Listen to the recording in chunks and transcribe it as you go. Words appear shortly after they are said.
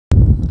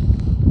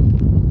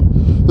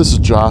This is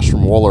Josh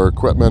from Wacker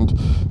Equipment.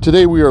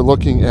 Today we are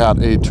looking at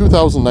a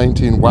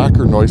 2019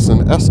 Wacker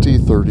Neuson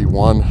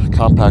ST31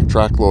 compact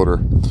track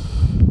loader.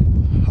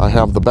 I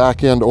have the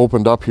back end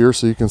opened up here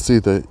so you can see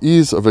the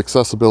ease of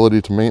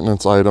accessibility to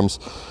maintenance items.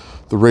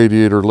 The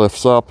radiator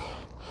lifts up,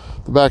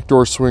 the back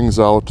door swings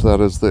out. That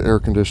is the air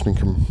conditioning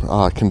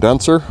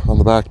condenser on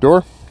the back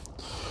door.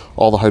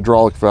 All the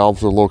hydraulic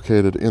valves are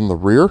located in the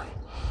rear.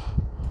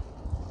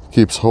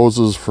 Keeps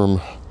hoses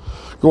from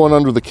going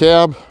under the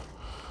cab.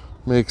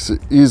 Makes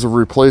ease of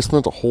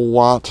replacement a whole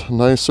lot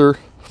nicer.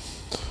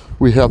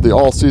 We have the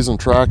all-season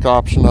track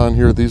option on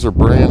here. These are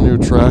brand new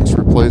tracks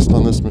replaced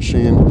on this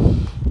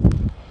machine.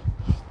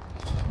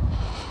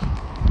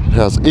 It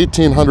has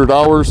 1,800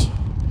 hours.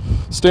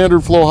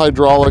 Standard flow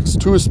hydraulics,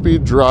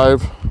 2-speed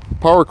drive,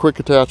 power quick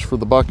attach for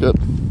the bucket.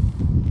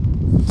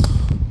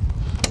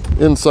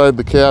 Inside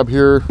the cab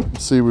here,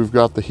 see we've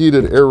got the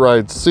heated air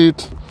ride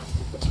seat,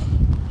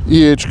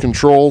 EH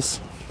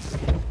controls,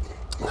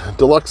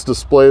 deluxe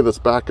display that's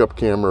backup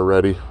camera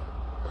ready,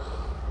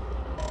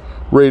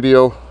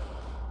 radio,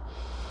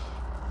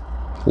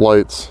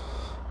 lights,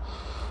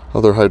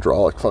 other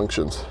hydraulic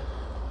functions.